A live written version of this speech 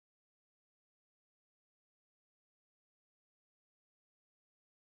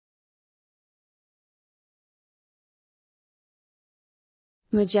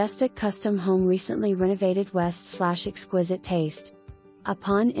Majestic Custom Home recently renovated West/exquisite taste.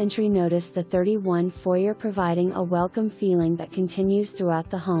 Upon entry, notice the 31 foyer providing a welcome feeling that continues throughout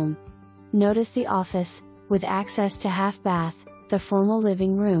the home. Notice the office, with access to half bath, the formal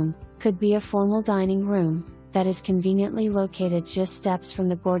living room, could be a formal dining room, that is conveniently located just steps from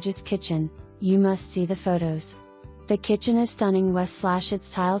the gorgeous kitchen. You must see the photos. The kitchen is stunning. Its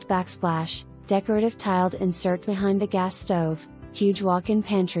tiled backsplash, decorative tiled insert behind the gas stove, huge walk-in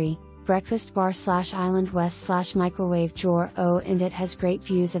pantry, breakfast bar/island west/microwave drawer. And it has great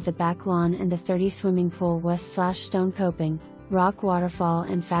views of the back lawn and the 30 swimming pool west/stone coping, rock waterfall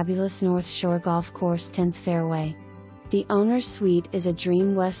and fabulous Northshore Golf Course 10th fairway. The owner's suite is a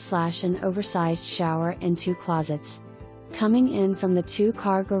dream west/an oversized shower and 2 closets. Coming in from the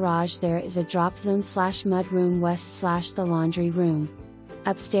 2-car garage, there is a drop zone/mud room west/the laundry room.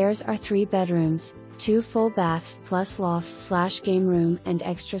 Upstairs are 3 bedrooms, 2 full baths plus loft/game room and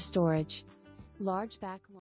extra storage. Large back